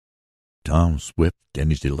Tom Swift and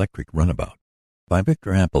His Electric Runabout by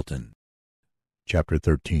Victor Appleton. Chapter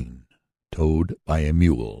 13. Towed by a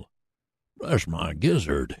Mule. "Bless my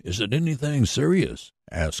gizzard, is it anything serious?"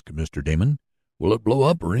 asked Mr. Damon. "Will it blow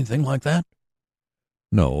up or anything like that?"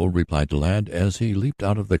 "No," replied the lad as he leaped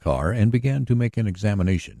out of the car and began to make an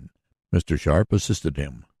examination. Mr. Sharp assisted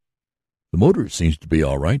him. "The motor seems to be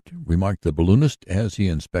all right," remarked the balloonist as he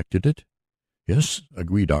inspected it. "Yes,"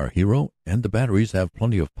 agreed our hero, "and the batteries have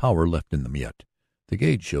plenty of power left in them yet. The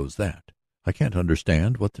gauge shows that. I can't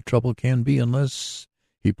understand what the trouble can be unless—"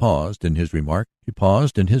 He paused in his remark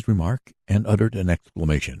and uttered an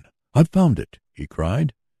exclamation. "I've found it!" he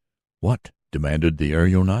cried. "What?" demanded the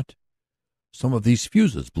aeronaut. "Some of these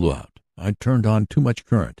fuses blew out. I turned on too much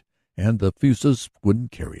current, and the fuses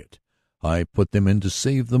wouldn't carry it. I put them in to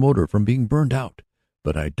save the motor from being burned out,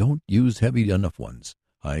 but I don't use heavy enough ones.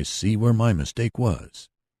 I see where my mistake was."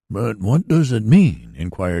 "But what does it mean?"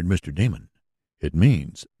 inquired Mr. Damon. "It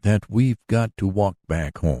means that we've got to walk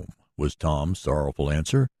back home," was Tom's sorrowful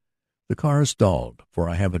answer. "The car is stalled, for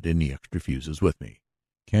I haven't any extra fuses with me."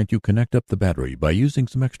 "Can't you connect up the battery by using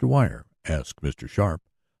some extra wire?" asked Mr. Sharp.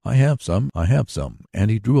 I have some,"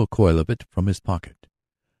 and he drew a coil of it from his pocket.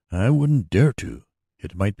 "I wouldn't dare to.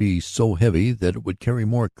 It might be so heavy that it would carry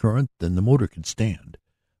more current than the motor could stand.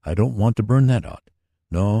 I don't want to burn that out.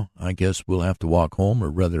 No, I guess we'll have to walk home,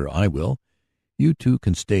 or rather I will. You two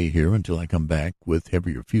can stay here until I come back with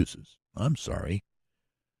heavier fuses. I'm sorry."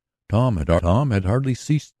 Tom had hardly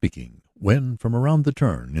ceased speaking when from around the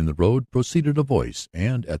turn in the road proceeded a voice,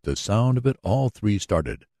 and at the sound of it all three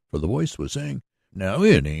started, for the voice was saying, "Now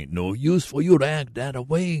it ain't no use for you to act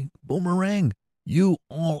that-a-way, Boomerang. You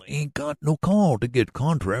all ain't got no call to get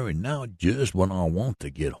contrary now just when I want to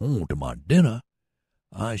get home to my dinner.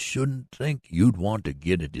 I shouldn't think you'd want to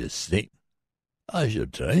get to the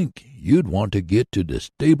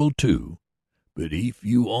stable too. But if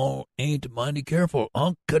you all ain't mighty careful,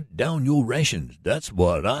 I'll cut down your rations. That's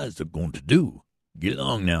what I's a-goin' to do. Get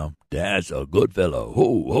along now. That's a good fellow.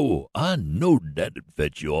 Ho, ho! I knowed that'd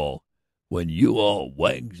fetch you all. When you all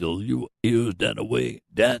wags your ears that-a-way,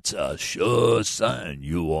 that's a sure sign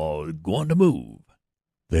you all goin' to move."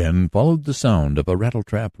 Then followed the sound of a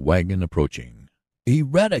rattletrap wagon approaching.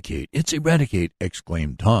 "Eradicate! It's Eradicate!"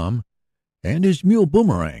 exclaimed Tom. "And his mule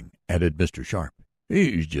Boomerang," added Mr. Sharp.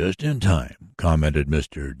 "He's just in time," commented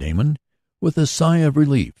Mr. Damon, with a sigh of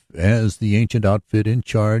relief as the ancient outfit in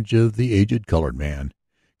charge of the aged colored man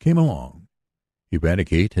came along.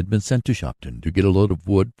 Eradicate had been sent to Shopton to get a load of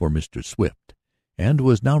wood for Mr. Swift, and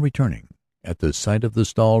was now returning. At the sight of the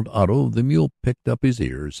stalled auto, the mule picked up his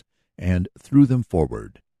ears and threw them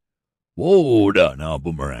forward. "Whoa dar now,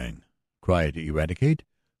 Boomerang!" cried Eradicate.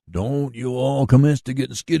 "Don't you all commence to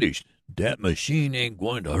getting skittish. Dat machine ain't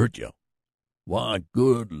going to hurt you. Why,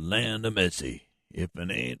 good land o' mercy, if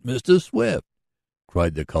it ain't Mr. Swift!"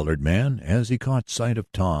 cried the colored man as he caught sight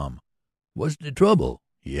of Tom. "What's de trouble?"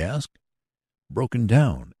 he asked. "Broken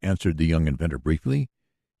down," answered the young inventor briefly.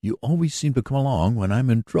 "You always seem to come along when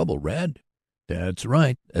I'm in trouble, Rad." "That's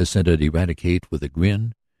right," assented Eradicate with a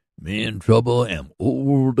grin. "Me in trouble am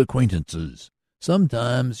old acquaintances.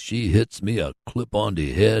 Sometimes she hits me a clip on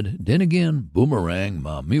de head, den again Boomerang,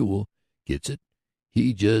 my mule, gets it.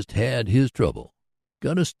 He just had his trouble.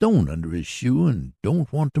 Got a stone under his shoe and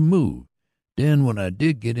don't want to move. Den when I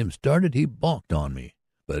did get him started he balked on me.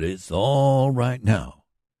 But it's all right now.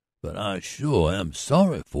 But I sure am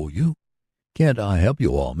sorry for you. Can't I help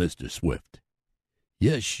you all, Mr. Swift?"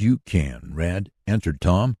 "Yes, you can, Rad," answered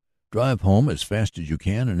Tom. "Drive home as fast as you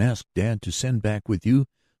can and ask Dad to send back with you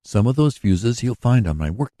some of those fuses he'll find on my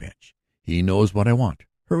workbench. He knows what I want.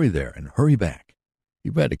 Hurry there and hurry back."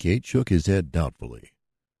 Eradicate shook his head doubtfully.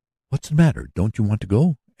 "What's the matter? Don't you want to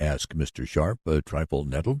go?" asked Mr. Sharp, a trifle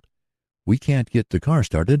nettled. "We can't get the car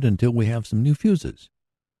started until we have some new fuses."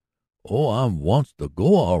 "Oh, I wants to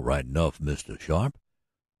go all right enough, Mr. Sharp,"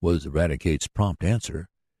 was Eradicate's prompt answer.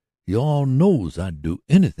 "You all knows I'd do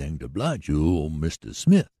anything to oblige you, old Mr.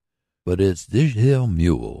 Smith. But it's this here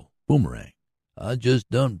mule, Boomerang. I just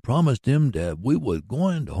done promised him dat we was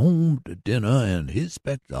goin' home to dinner, and he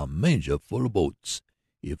expects a manger full of oats.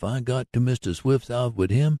 If I got to Mr. Swift's house wid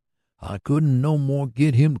him, I couldn't no more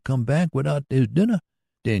get him to come back without his dinner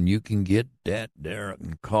than you can get dat there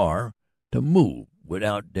car to move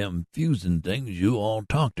without dem fusin' things you all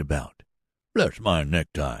talked about." "Bless my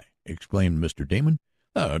necktie!" exclaimed Mr. Damon.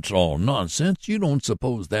 "That's all nonsense. You don't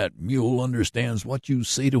suppose that mule understands what you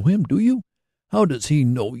say to him, do you? How does he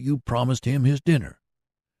know you promised him his dinner?"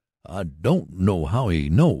 "I don't know how he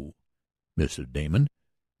know, Mr. Damon,"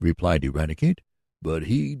 replied Eradicate, "but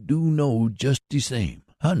he do know just de same.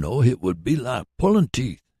 I know hit would be like pullin'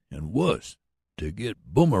 teeth And wuss, to get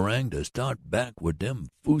Boomerang to start back with them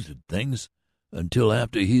foozed things until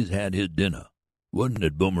after he's had his dinner. Wouldn't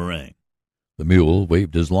it, Boomerang?" The mule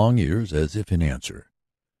waved his long ears as if in answer.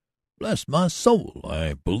 "Bless my soul,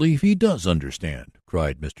 I believe he does understand,"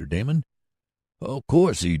 cried Mr. Damon. "Of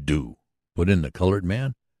course he do," put in the colored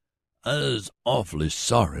man. "I's awfully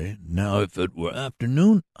sorry. Now, if it were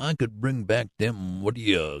afternoon, I could bring back them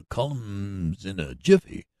what-do-you-call-ems in a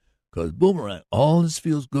jiffy, 'cause Boomerang allus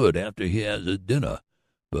feels good after he has his dinner.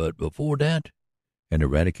 But before that—" and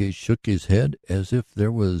Eradicate shook his head as if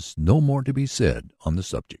there was no more to be said on the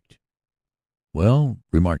subject. "Well,"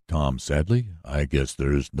 remarked Tom sadly, "I guess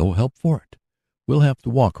there's no help for it. We'll have to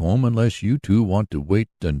walk home unless you two want to wait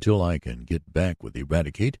until I can get back with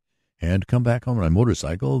Eradicate and come back on my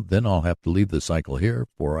motorcycle. Then I'll have to leave the cycle here,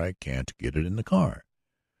 for I can't get it in the car."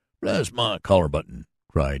 "Bless my collar button!"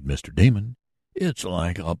 cried Mr. Damon. "It's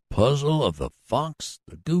like a puzzle of the fox,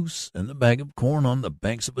 the goose, and the bag of corn on the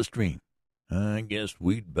banks of a stream. I guess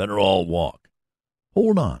we'd better all walk."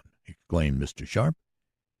 "Hold on!" exclaimed Mr. Sharp.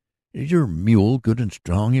 "Is your mule good and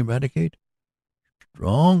strong, Eradicate?"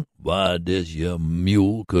 "Strong? Why, dis yer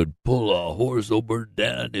mule could pull a horse over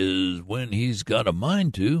dat is when he's got a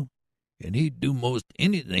mind to, and he'd do most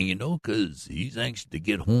anything, you know, 'cause he's anxious to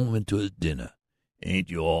get home and to his dinner. Ain't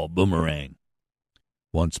you all, Boomerang?"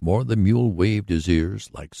 Once more the mule waved his ears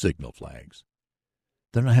like signal flags.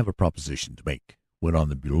 "Then I have a proposition to make," went on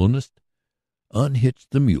the balloonist. "Unhitch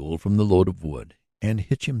the mule from the load of wood and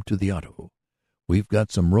hitch him to the auto. We've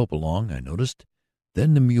got some rope along, I noticed.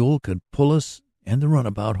 Then the mule could pull us and the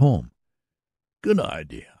runabout home." "Good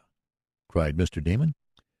idea!" cried Mr. Damon.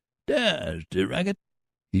 "Dar's de racket!"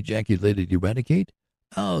 ejaculated Eradicate.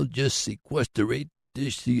 "I'll just sequestrate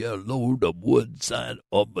dis here load of wood side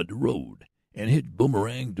of de road, and hitch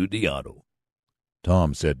Boomerang to de auto."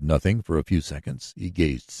 Tom said nothing for a few seconds. He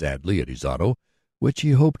gazed sadly at his auto, which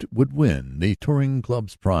he hoped would win the touring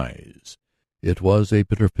club's prize. It was a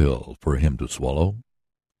bitter pill for him to swallow.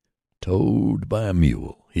 "Towed by a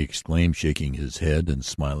mule!" he exclaimed, shaking his head and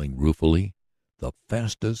smiling ruefully. "The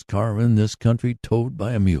fastest car in this country towed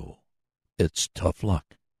by a mule. It's tough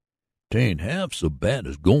luck." "'Tain't half so bad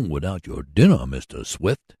as going without your dinner, Mr.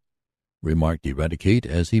 Swift," remarked Eradicate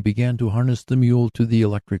as he began to harness the mule to the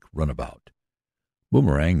electric runabout.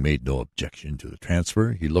 Boomerang made no objection to the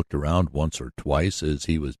transfer. He looked around once or twice as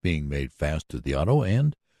he was being made fast to the auto,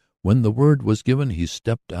 and when the word was given he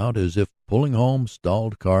stepped out as if pulling home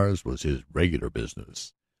stalled cars was his regular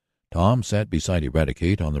business. Tom sat beside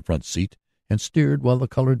Eradicate on the front seat and steered while the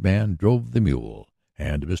colored man drove the mule,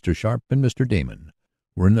 and Mr. Sharp and Mr. Damon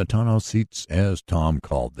were in the tonneau seats, as Tom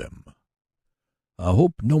called them. "I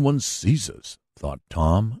hope no one sees us," thought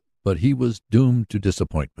Tom, but he was doomed to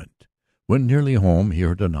disappointment. When nearly home he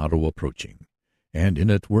heard an auto approaching, and in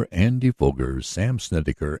it were Andy Foger, Sam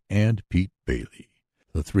Snedeker, and Pete Bailey.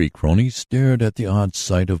 The three cronies stared at the odd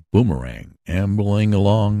sight of Boomerang ambling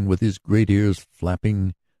along with his great ears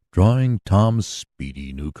flapping, drawing Tom's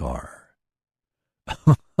speedy new car.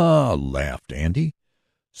 "Ha, ha!" laughed Andy.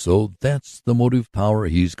 "So that's the motive power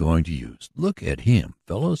he's going to use. Look at him,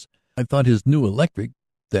 fellows. I thought his new electric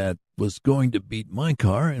that was going to beat my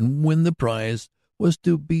car and win the prize was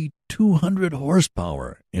to be 200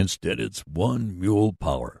 horsepower. Instead, it's 1 mule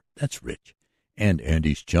power. That's rich." And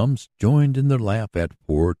Andy's chums joined in their laugh at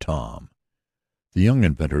poor Tom. The young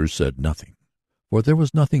inventor said nothing, for there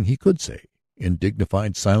was nothing he could say. In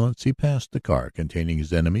dignified silence he passed the car containing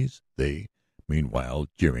his enemies, they, meanwhile,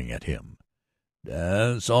 jeering at him.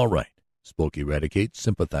 "That's all right," spoke Eradicate,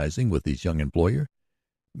 sympathizing with his young employer.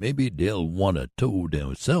 "Maybe dey'll want to tow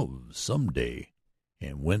themselves some day,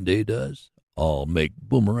 and when dey does, I'll make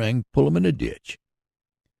Boomerang pull 'em in a ditch."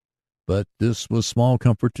 But this was small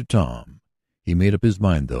comfort to Tom. He made up his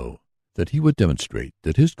mind, though, that he would demonstrate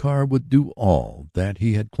that his car would do all that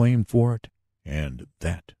he had claimed for it, and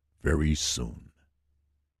that very soon.